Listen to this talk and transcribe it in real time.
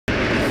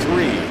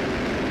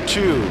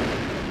2,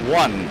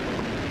 1,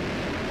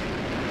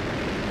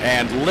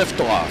 and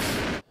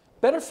liftoff.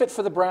 Better fit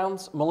for the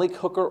Browns, Malik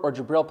Hooker or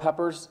Jabrill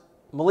Peppers?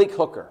 Malik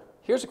Hooker.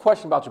 Here's a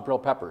question about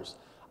Jabrill Peppers.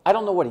 I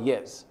don't know what he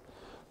is.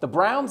 The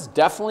Browns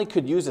definitely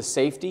could use a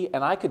safety,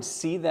 and I could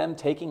see them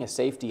taking a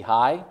safety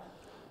high.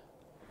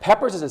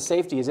 Peppers as a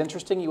safety is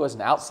interesting. He was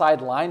an outside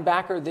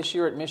linebacker this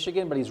year at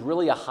Michigan, but he's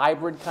really a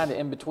hybrid kind of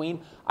in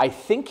between. I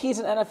think he's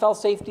an NFL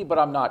safety, but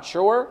I'm not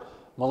sure.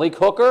 Malik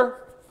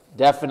Hooker,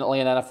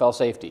 definitely an NFL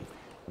safety.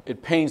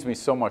 It pains me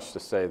so much to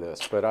say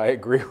this, but I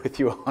agree with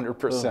you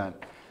 100%.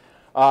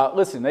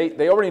 Listen,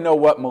 they already know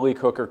what Malik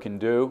Hooker can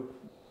do.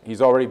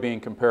 He's already being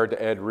compared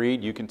to Ed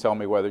Reed. You can tell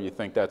me whether you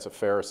think that's a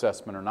fair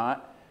assessment or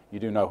not. You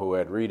do know who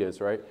Ed Reed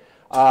is, right?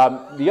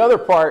 The other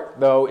part,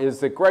 though, is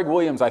that Greg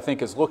Williams, I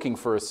think, is looking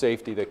for a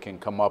safety that can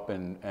come up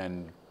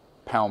and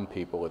pound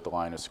people at the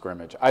line of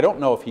scrimmage. I don't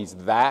know if he's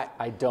that,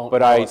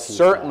 but I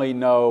certainly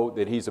know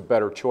that he's a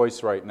better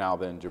choice right now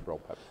than Jabrill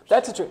Peppers.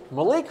 That's true.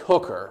 Malik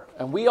Hooker,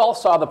 and we all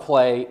saw the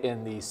play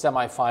in the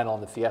semifinal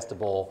in the Fiesta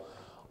Bowl,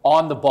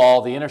 on the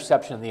ball, the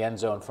interception in the end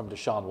zone from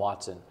Deshaun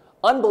Watson.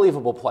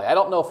 Unbelievable play. I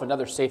don't know if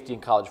another safety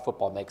in college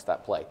football makes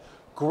that play.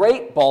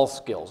 Great ball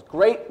skills,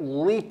 great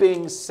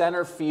leaping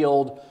center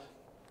field,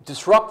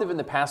 disruptive in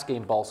the pass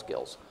game ball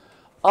skills.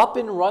 Up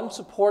in run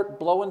support,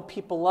 blowing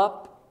people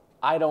up,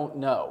 I don't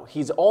know.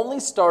 He's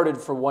only started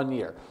for 1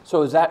 year.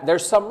 So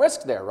there's some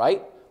risk there,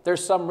 right?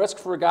 There's some risk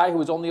for a guy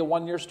who is only a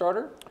one-year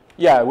starter?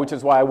 Yeah, which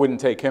is why I wouldn't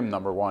take him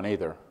number 1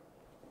 either.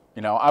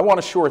 You know, I want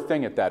a sure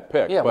thing at that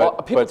pick. Yeah, well,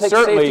 people take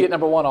safety at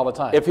number 1 all the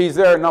time. If he's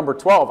there at number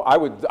 12,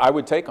 I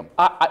would take him.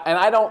 And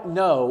I don't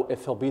know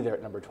if he'll be there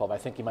at number 12. I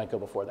think he might go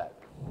before that.